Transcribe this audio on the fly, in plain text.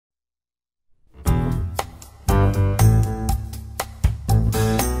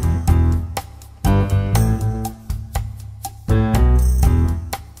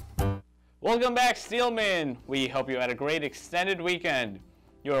Welcome back, Steelman! We hope you had a great extended weekend.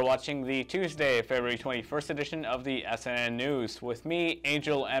 You are watching the Tuesday, February 21st edition of the SNN News with me,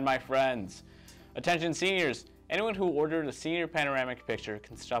 Angel, and my friends. Attention seniors, anyone who ordered a senior panoramic picture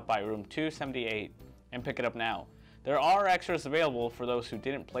can stop by room 278 and pick it up now. There are extras available for those who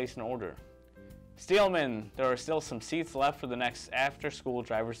didn't place an order. Steelman, there are still some seats left for the next after-school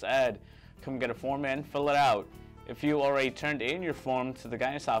driver's ed. Come get a form and fill it out. If you already turned in your form to the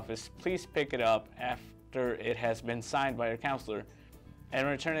guidance office, please pick it up after it has been signed by your counselor and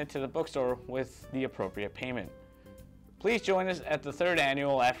return it to the bookstore with the appropriate payment. Please join us at the 3rd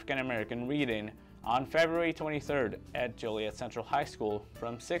Annual African American Reading on February 23rd at Joliet Central High School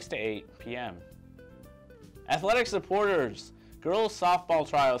from 6 to 8 p.m. Athletic supporters, girls softball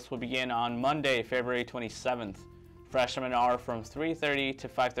tryouts will begin on Monday, February 27th. Freshmen are from 3:30 to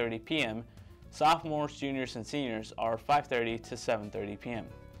 5:30 p.m. Sophomores, juniors, and seniors are 5:30 to 7:30 p.m.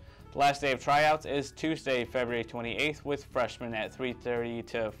 The last day of tryouts is Tuesday, February 28th, with freshmen at 3:30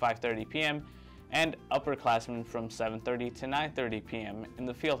 to 5:30 p.m. and upperclassmen from 7:30 to 9:30 p.m. in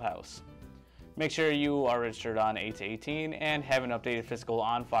the field house. Make sure you are registered on 8 to 18 and have an updated physical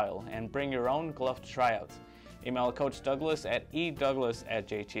on file, and bring your own glove to tryouts. Email Coach Douglas at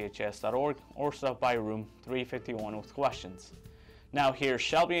edouglas@jths.org or stop by room 351 with questions. Now here's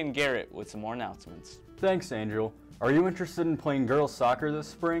Shelby and Garrett with some more announcements. Thanks, Angel. Are you interested in playing girls soccer this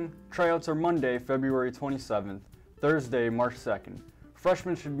spring? Tryouts are Monday, February 27th, Thursday, March 2nd.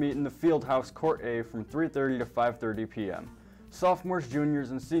 Freshmen should meet in the field house Court A from 3:30 to 5:30 p.m. Sophomores,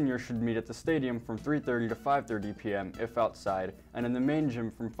 juniors, and seniors should meet at the stadium from 3:30 to 5:30 p.m. if outside, and in the main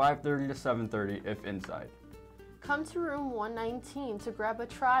gym from 5:30 to 7:30 if inside. Come to room 119 to grab a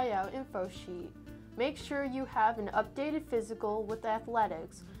tryout info sheet. Make sure you have an updated physical with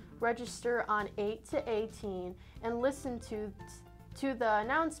athletics. Register on 8 to 18 and listen to the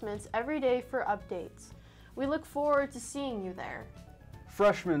announcements every day for updates. We look forward to seeing you there.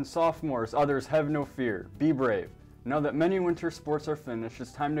 Freshmen, sophomores, others, have no fear. Be brave. Now that many winter sports are finished,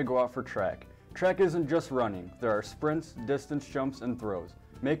 it's time to go out for track. Track isn't just running. There are sprints, distance jumps, and throws.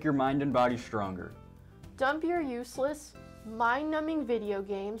 Make your mind and body stronger. Dump your useless, mind-numbing video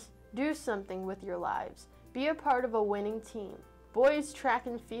games. Do something with your lives. Be a part of a winning team. Boys track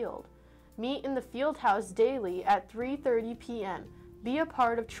and field. Meet in the field house daily at 3:30 p.m. Be a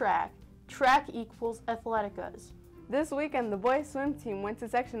part of track. Track equals Athleticas. This weekend, the boys swim team went to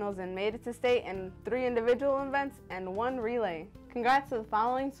sectionals and made it to state in 3 individual events and 1 relay. Congrats to the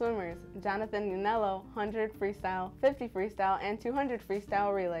following swimmers: Jonathan Nunello, 100 freestyle, 50 freestyle, and 200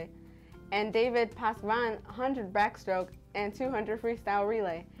 freestyle relay, and David Pasvan, 100 backstroke and 200 freestyle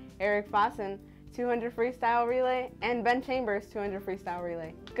relay. Eric Fossen, 200 freestyle relay, and Ben Chambers, 200 freestyle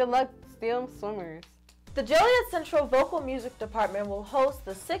relay. Good luck, Steel swimmers. The Joliet Central Vocal Music Department will host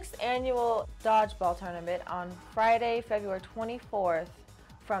the 6th Annual Dodgeball Tournament on Friday, February 24th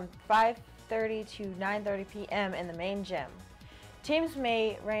from 5:30 to 9:30 p.m. in the main gym. Teams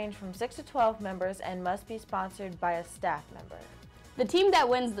may range from 6 to 12 members and must be sponsored by a staff member. The team that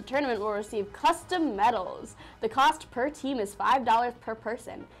wins the tournament will receive custom medals. The cost per team is $5 per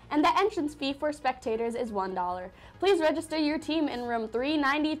person, and the entrance fee for spectators is $1. Please register your team in room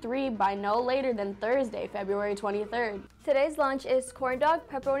 393 by no later than Thursday, February 23rd. Today's lunch is corn dog,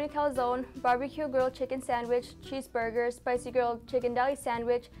 pepperoni calzone, barbecue grilled chicken sandwich, cheeseburger, spicy grilled chicken deli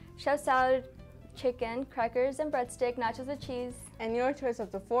sandwich, chef salad, chicken, crackers and breadstick, nachos with cheese. And your choice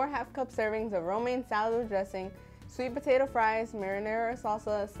of the 4 half-cup servings of romaine salad with dressing, sweet potato fries, marinara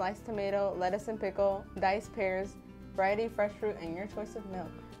salsa, sliced tomato, lettuce and pickle, diced pears, variety of fresh fruit, and your choice of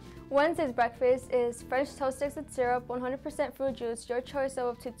milk. Wednesday's breakfast is French toast sticks with syrup, 100% fruit juice, your choice of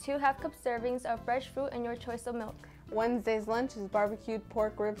up to 2 half-cup servings of fresh fruit, and your choice of milk. Wednesday's lunch is barbecued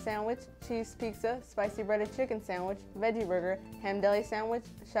pork rib sandwich, cheese pizza, spicy breaded chicken sandwich, veggie burger, ham deli sandwich,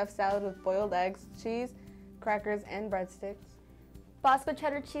 chef salad with boiled eggs, cheese, crackers, and breadsticks. Bosco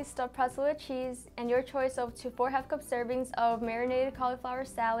cheddar cheese stuffed pretzel with cheese, and your choice of 2 4 half-cup servings of marinated cauliflower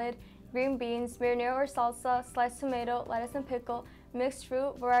salad, green beans, marinara or salsa, sliced tomato, lettuce and pickle, mixed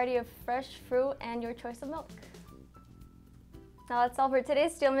fruit, variety of fresh fruit, and your choice of milk. Now that's all for today,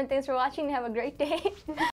 Steelman. Thanks for watching and have a great day.